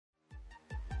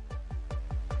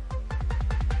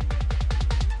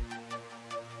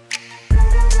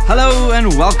Hello and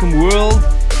welcome, world.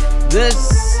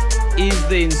 This is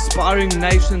the Inspiring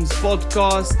Nations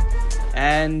podcast,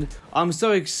 and I'm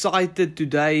so excited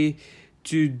today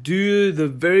to do the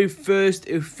very first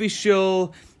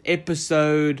official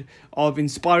episode of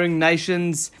Inspiring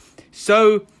Nations.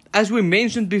 So, as we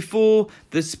mentioned before,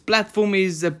 this platform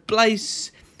is a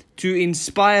place to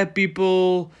inspire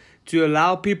people, to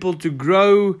allow people to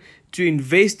grow, to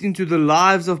invest into the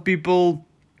lives of people.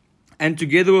 And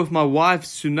together with my wife,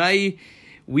 Sunay,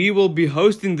 we will be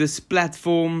hosting this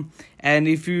platform. And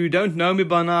if you don't know me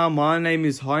by now, my name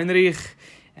is Heinrich.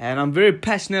 And I'm very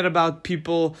passionate about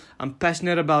people. I'm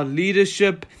passionate about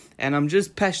leadership. And I'm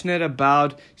just passionate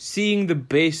about seeing the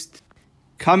best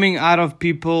coming out of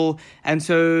people. And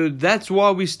so that's why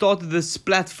we started this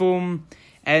platform.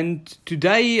 And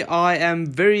today I am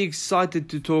very excited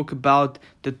to talk about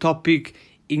the topic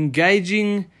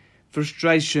engaging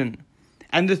frustration.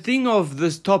 And the thing of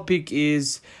this topic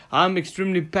is I'm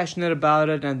extremely passionate about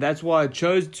it, and that's why I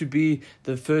chose to be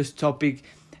the first topic.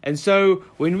 And so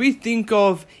when we think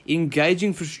of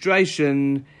engaging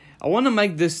frustration, I want to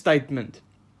make this statement.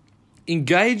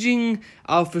 Engaging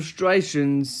our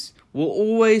frustrations will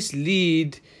always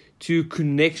lead to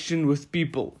connection with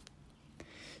people.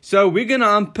 So we're going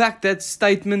to unpack that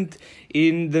statement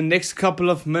in the next couple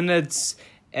of minutes,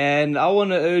 and I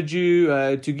want to urge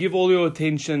you to give all your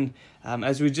attention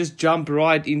as we just jump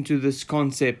right into this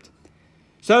concept.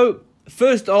 So,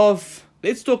 first off,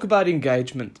 let's talk about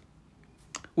engagement.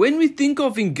 When we think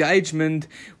of engagement,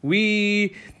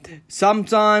 we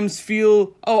sometimes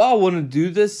feel, I want to do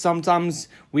this. Sometimes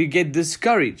we get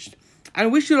discouraged.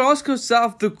 And we should ask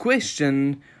ourselves the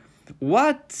question,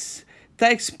 what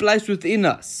takes place within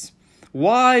us?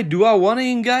 Why do I want to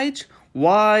engage?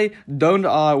 Why don't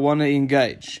I want to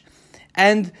engage?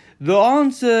 And the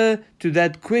answer to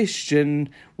that question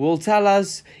will tell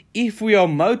us if we are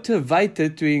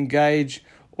motivated to engage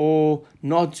or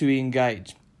not to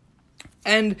engage.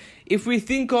 And if we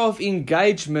think of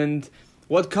engagement,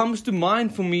 what comes to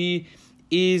mind for me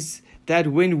is that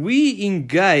when we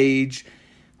engage,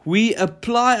 we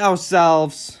apply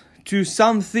ourselves to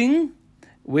something,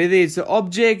 whether it's an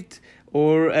object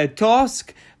or a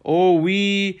task, or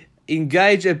we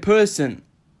engage a person.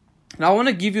 Now I want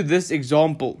to give you this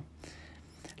example.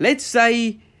 Let's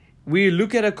say we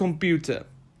look at a computer.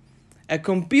 A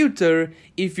computer,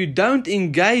 if you don't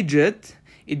engage it,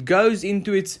 it goes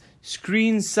into its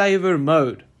screensaver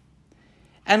mode.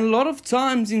 And a lot of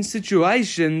times in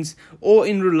situations or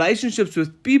in relationships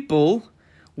with people,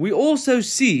 we also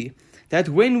see that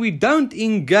when we don't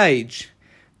engage,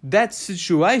 that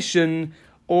situation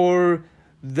or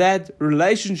that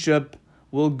relationship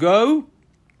will go,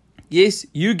 yes,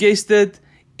 you guessed it,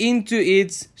 into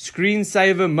its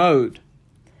screensaver mode.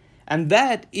 And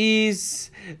that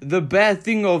is the bad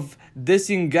thing of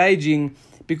disengaging,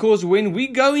 because when we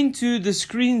go into the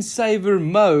screensaver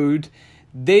mode,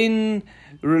 then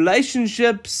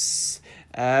relationships,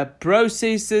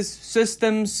 processes,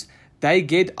 systems, they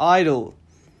get idle.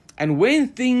 And when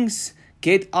things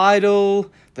get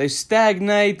idle, they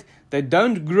stagnate, they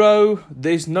don't grow,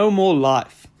 there's no more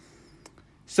life.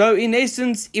 So in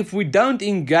essence, if we don't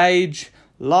engage,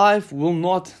 life will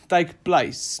not take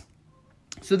place.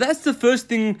 So that's the first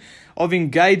thing of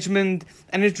engagement,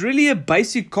 and it's really a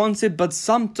basic concept, but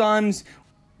sometimes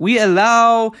we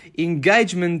allow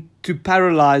engagement to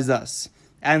paralyze us,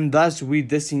 and thus we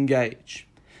disengage.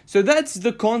 So that's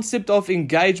the concept of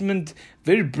engagement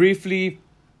very briefly.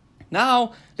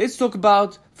 Now, let's talk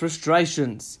about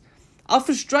frustrations. Our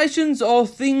frustrations are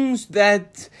things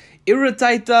that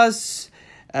irritate us,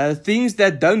 things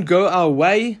that don't go our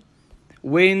way.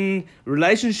 When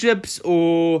relationships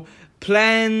or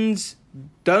plans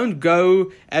don't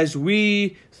go as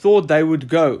we thought they would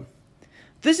go.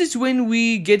 This is when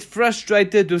we get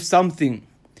frustrated with something.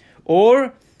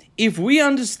 Or if we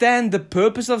understand the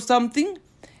purpose of something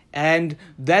and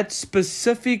that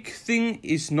specific thing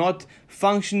is not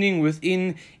functioning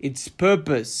within its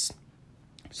purpose.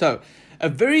 So, a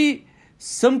very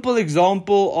simple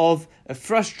example of a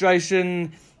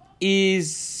frustration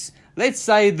is, let's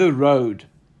say, the road.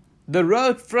 The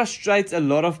road frustrates a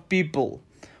lot of people.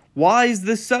 Why is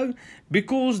this so?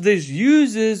 Because there's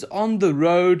users on the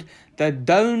road that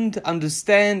don't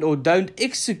understand or don't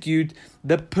execute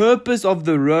the purpose of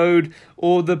the road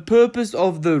or the purpose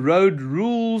of the road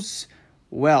rules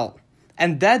well.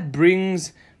 And that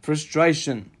brings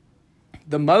frustration.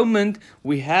 The moment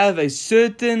we have a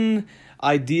certain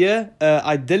idea,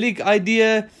 idyllic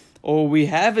idea, or we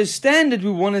have a standard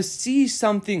we want to see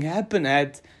something happen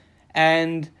at,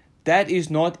 and that is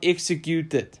not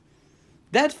executed,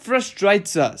 that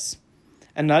frustrates us.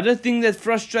 Another thing that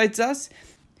frustrates us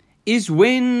is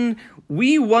when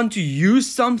we want to use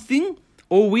something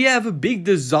or we have a big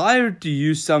desire to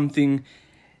use something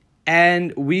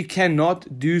and we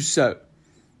cannot do so.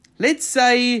 Let's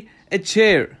say a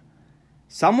chair.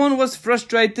 Someone was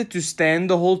frustrated to stand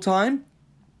the whole time,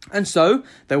 and so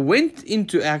they went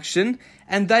into action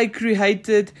and they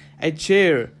created a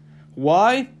chair.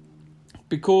 Why?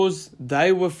 Because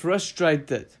they were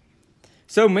frustrated.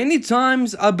 So many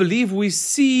times I believe we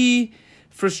see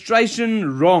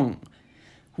frustration wrong.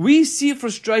 We see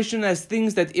frustration as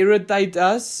things that irritate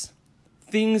us,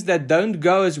 things that don't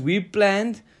go as we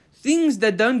planned, things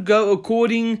that don't go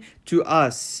according to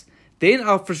us. Then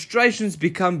our frustrations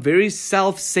become very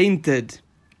self-centered.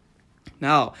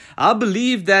 Now, I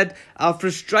believe that our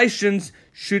frustrations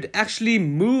should actually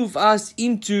move us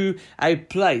into a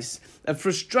place. A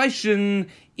frustration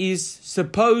is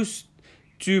supposed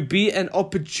to be an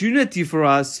opportunity for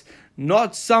us,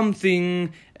 not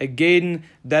something, again,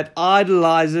 that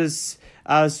idolizes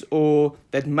us or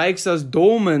that makes us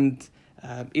dormant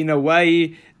in a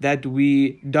way that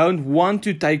we don't want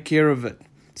to take care of it.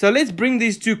 So let's bring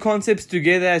these two concepts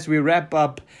together as we wrap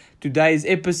up today's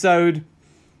episode.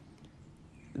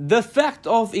 The fact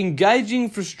of engaging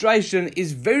frustration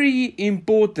is very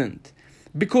important,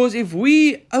 because if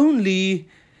we only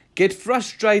get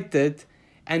frustrated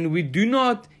and we do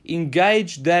not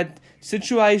engage that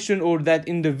situation or that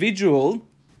individual,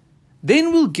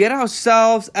 then we'll get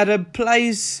ourselves at a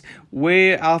place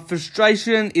where our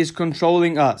frustration is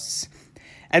controlling us.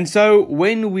 And so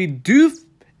when we do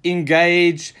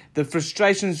engage the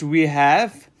frustrations we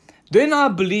have, then I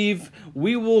believe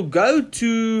we will go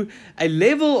to a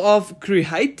level of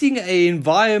creating an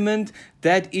environment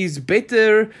that is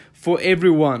better for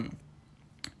everyone.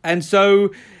 And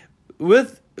so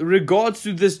with regards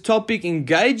to this topic,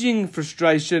 engaging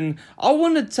frustration, I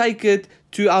want to take it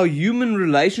to our human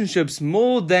relationships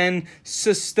more than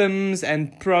systems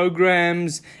and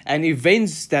programs and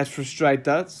events that frustrate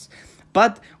us.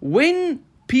 But when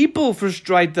people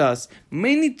frustrate us,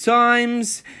 many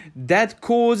times that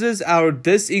causes our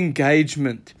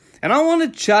disengagement. And I want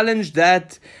to challenge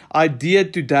that idea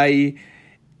today.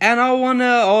 And I want to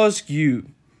ask you,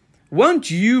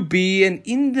 won't you be an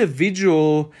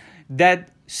individual that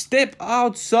step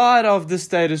outside of the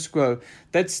status quo,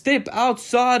 that step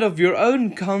outside of your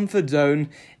own comfort zone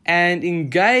and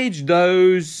engage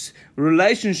those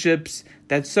relationships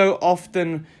that so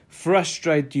often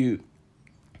frustrate you?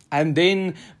 And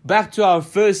then back to our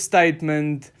first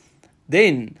statement,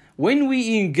 then when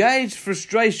we engage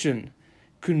frustration,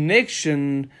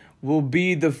 connection will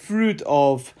be the fruit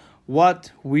of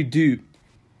what we do.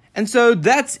 And so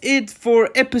that's it for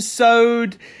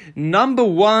episode number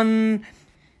 1.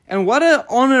 And what an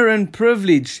honor and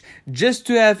privilege just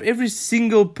to have every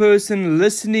single person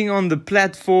listening on the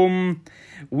platform.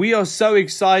 We are so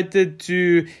excited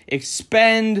to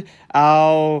expand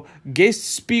our guest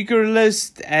speaker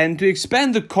list and to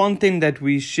expand the content that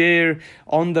we share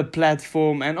on the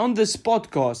platform and on this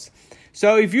podcast.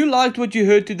 So if you liked what you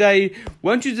heard today,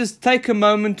 won't you just take a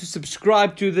moment to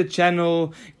subscribe to the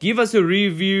channel, give us a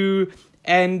review,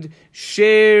 and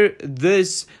share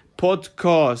this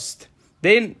podcast.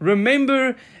 Then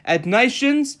remember, at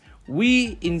Nations,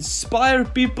 we inspire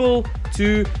people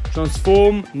to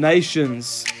transform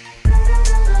nations.